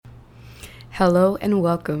Hello and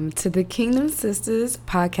welcome to the Kingdom Sistahs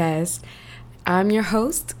podcast. I'm your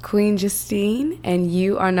host, Queen Justine, and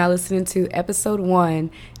you are now listening to episode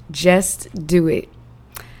 1, Just Do It.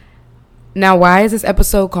 Now, why is this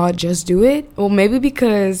episode called Just Do It? Well, maybe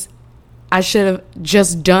because I should have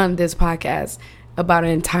just done this podcast about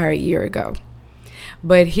an entire year ago.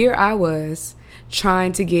 But here I was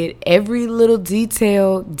trying to get every little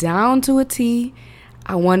detail down to a T.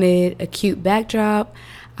 I wanted a cute backdrop.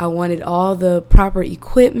 I wanted all the proper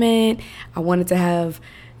equipment. I wanted to have,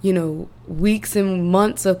 weeks and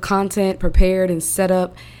months of content prepared and set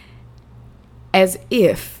up as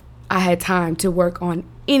if I had time to work on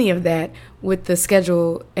any of that with the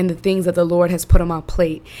schedule and the things that the Lord has put on my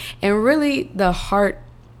plate. And really the heart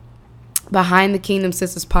behind the Kingdom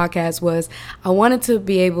Sistahs podcast was I wanted to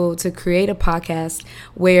be able to create a podcast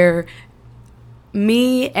where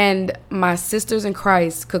me and my sisters in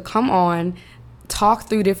Christ could come on, talk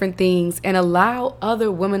through different things, and allow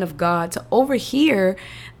other women of God to overhear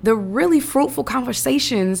the really fruitful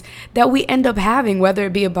conversations that we end up having, whether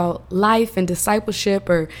it be about life and discipleship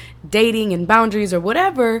or dating and boundaries or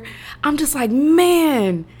whatever. I'm just like,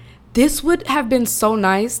 man, this would have been so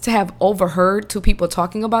nice to have overheard two people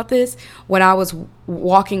talking about this when I was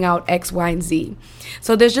walking out X, Y, and Z.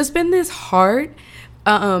 So there's just been this heart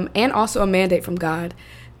and also a mandate from God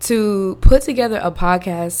to put together a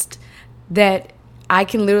podcast that I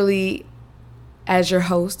can literally, as your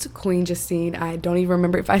host, Queen Justine, I don't even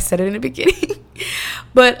remember if I said it in the beginning,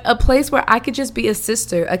 but a place where I could just be a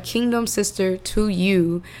sister, a kingdom sister to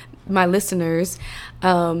you, my listeners,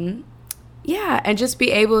 and just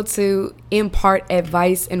be able to impart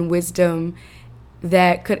advice and wisdom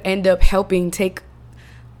that could end up helping take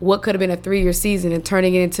what could have been a 3-year season and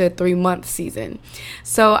turning it into a 3-month season.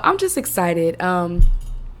 So I'm just excited.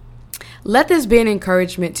 Let this be an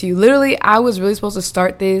encouragement to you. Literally, I was really supposed to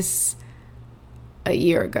start this a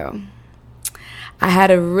year ago. I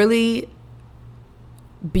had a really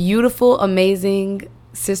beautiful, amazing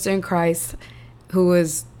sister in Christ who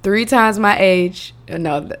was 3 times my age.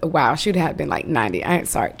 No, wow, she'd have been like 90.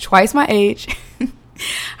 Twice my age.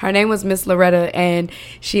 Her name was Miss Loretta, and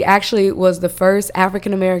she actually was the first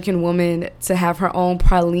African-American woman to have her own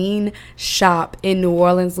praline shop in New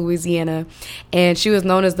Orleans, Louisiana, and she was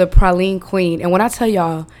known as the Praline Queen. And when I tell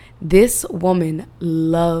y'all, this woman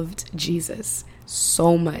loved Jesus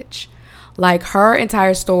so much. Like, her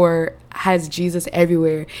entire store has Jesus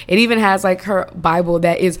everywhere. It even has like her Bible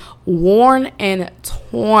that is worn and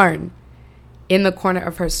torn in the corner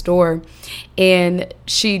of her store. And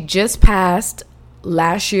she just passed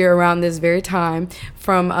last year around this very time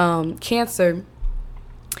from cancer,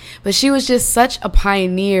 but she was just such a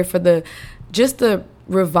pioneer for the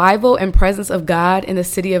revival and presence of God in the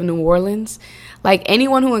city of New Orleans. Like,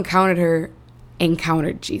 anyone who encountered her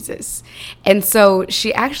encountered Jesus. And so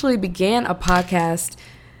she actually began a podcast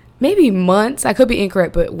maybe months, I could be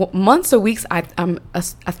incorrect, but months or weeks I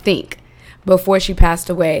think before she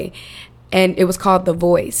passed away, and it was called The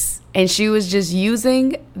Voice. And she was just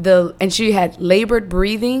using and she had labored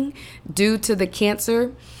breathing due to the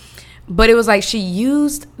cancer. But it was like she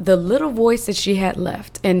used the little voice that she had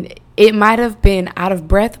left. And it might have been out of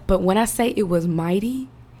breath, but when I say it was mighty,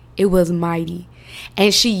 it was mighty.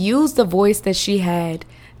 And she used the voice that she had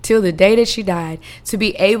till the day that she died to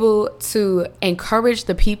be able to encourage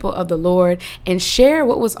the people of the Lord and share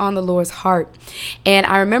what was on the Lord's heart. And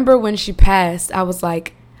I remember when she passed, I was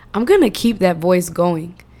like, I'm going to keep that voice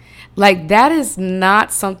going. Like, that is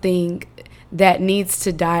not something that needs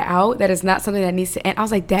to die out. That is not something that needs to end. I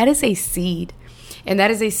was like, that is a seed. And that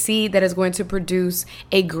is a seed that is going to produce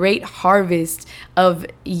a great harvest of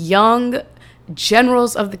young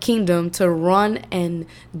generals of the kingdom to run and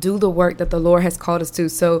do the work that the Lord has called us to.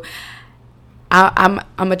 So I'm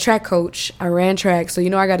a track coach. I ran track. So,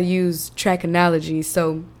 I got to use track analogies.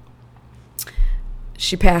 So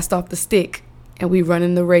she passed off the stick, and we run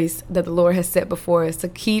in the race that the Lord has set before us to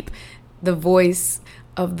keep the voice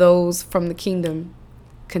of those from the kingdom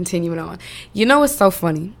continuing on. It's so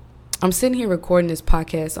funny. I'm sitting here recording this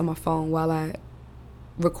podcast on my phone while I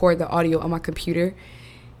record the audio on my computer,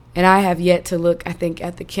 and I have yet to look, I think,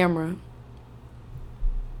 at the camera.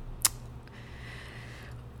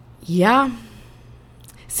 Yeah.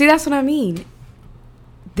 See, that's what I mean.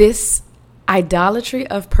 This idolatry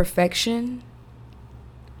of perfection,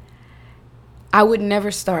 I would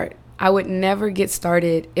never start. I would never get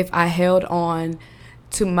started if I held on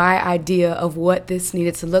to my idea of what this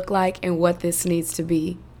needed to look like and what this needs to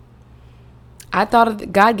be. I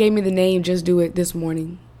thought God gave me the name Just Do It this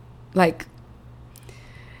morning. And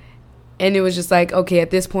it was just like, okay,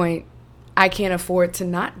 at this point, I can't afford to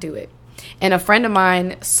not do it. And a friend of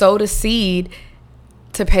mine sowed a seed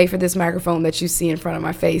to pay for this microphone that you see in front of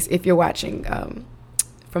my face if you're watching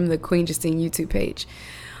from the Queen Justine YouTube page.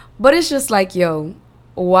 But it's just like, yo,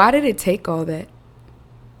 why did it take all that?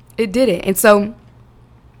 It didn't. And so,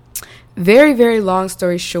 very, very long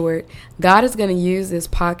story short, God is going to use this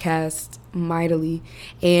podcast mightily.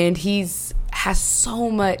 And has so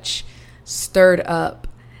much stirred up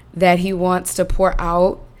that he wants to pour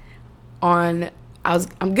out on,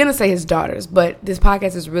 I'm going to say his daughters, but this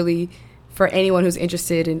podcast is really for anyone who's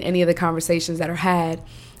interested in any of the conversations that are had.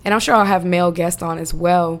 And I'm sure I'll have male guests on as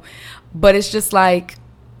well. But it's just like,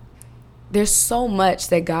 there's so much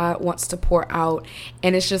that God wants to pour out.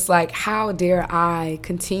 And it's just like, how dare I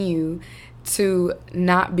continue to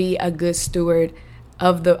not be a good steward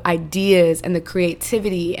of the ideas and the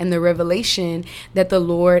creativity and the revelation that the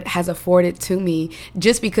Lord has afforded to me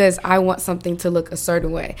just because I want something to look a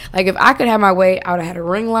certain way. Like, if I could have my way, I would have had a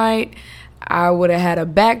ring light. I would have had a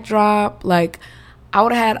backdrop. Like, I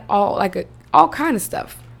would have had all kind of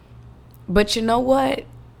stuff. But you know what?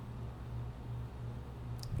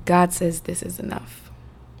 God says this is enough.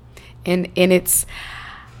 And in its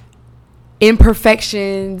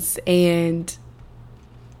imperfections and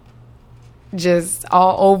just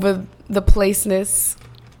all over the placeness,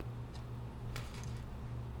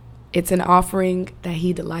 it's an offering that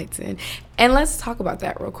he delights in. And let's talk about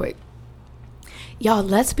that real quick. Y'all,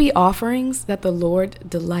 let's be offerings that the Lord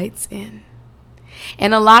delights in.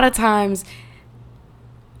 And a lot of times,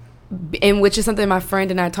 and which is something my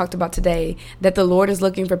friend and I talked about today, that the Lord is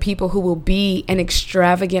looking for people who will be an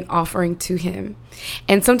extravagant offering to him.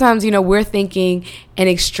 And sometimes, we're thinking an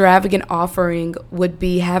extravagant offering would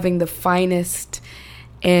be having the finest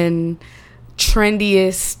and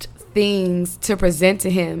trendiest things to present to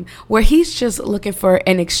him, where he's just looking for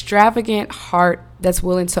an extravagant heart that's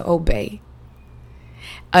willing to obey,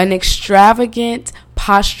 an extravagant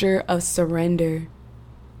posture of surrender.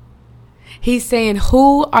 He's saying,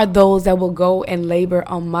 who are those that will go and labor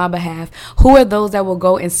on my behalf? Who are those that will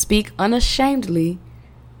go and speak unashamedly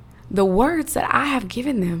the words that I have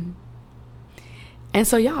given them? And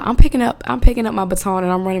so, y'all, I'm picking up my baton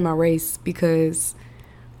and I'm running my race because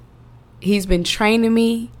he's been training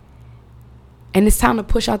me, and it's time to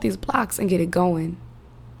push out these blocks and get it going.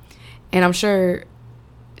 And I'm sure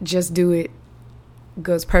Just Do It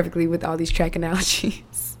goes perfectly with all these track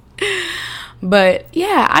analogies. But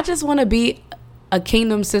yeah, I just want to be a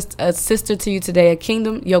kingdom sister to you today,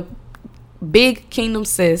 your big kingdom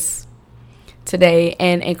sis today,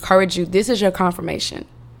 and encourage you. This is your confirmation.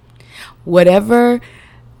 Whatever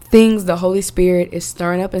things the Holy Spirit is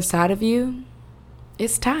stirring up inside of you,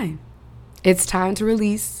 it's time. It's time to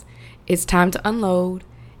release. It's time to unload.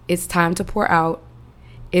 It's time to pour out.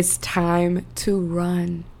 It's time to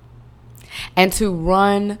run. And to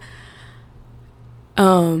run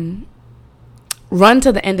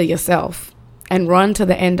to the end of yourself and run to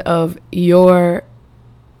the end of your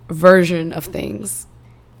version of things,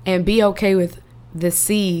 and be okay with the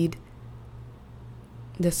seed,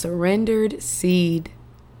 the surrendered seed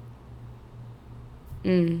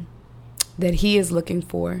that he is looking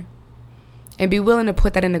for, and be willing to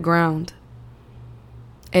put that in the ground.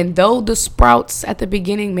 And though the sprouts at the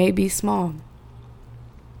beginning may be small,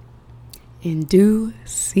 in due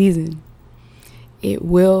season, it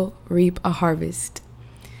will reap a harvest.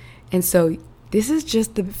 And so this is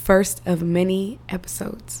just the first of many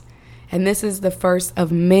episodes. And this is the first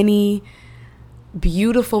of many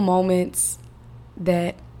beautiful moments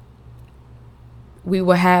that we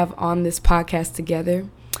will have on this podcast together.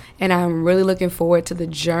 And I'm really looking forward to the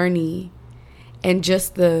journey and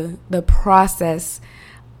just the process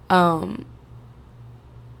of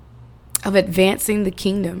advancing the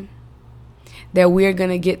kingdom that we're going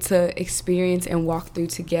to get to experience and walk through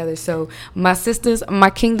together. So my sisters, my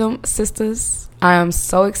kingdom sisters, I am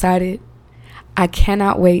so excited. I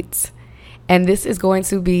cannot wait. And this is going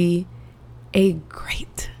to be a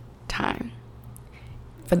great time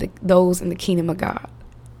for those in the kingdom of God.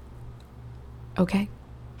 Okay?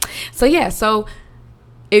 So yeah, so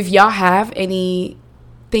if y'all have any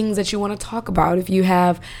things that you want to talk about, if you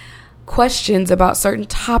have questions about certain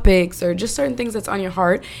topics or just certain things that's on your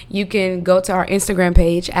heart, you can go to our Instagram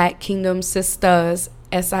page at Kingdom Sistahs,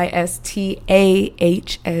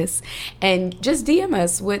 Sistahs, and just DM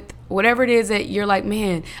us with whatever it is that you're like,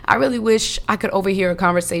 man, I really wish I could overhear a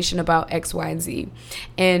conversation about X, Y, and Z.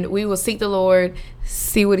 And we will seek the Lord,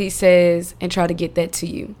 see what he says, and try to get that to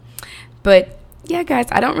you. But yeah, guys,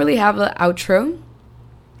 I don't really have an outro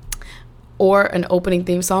or an opening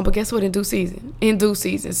theme song, but guess what? In due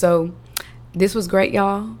season. So this was great,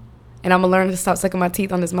 y'all. And I'm going to learn to stop sucking my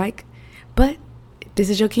teeth on this mic. But This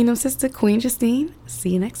is your Kingdom Sister, Queen Justine.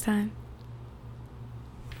 See you next time.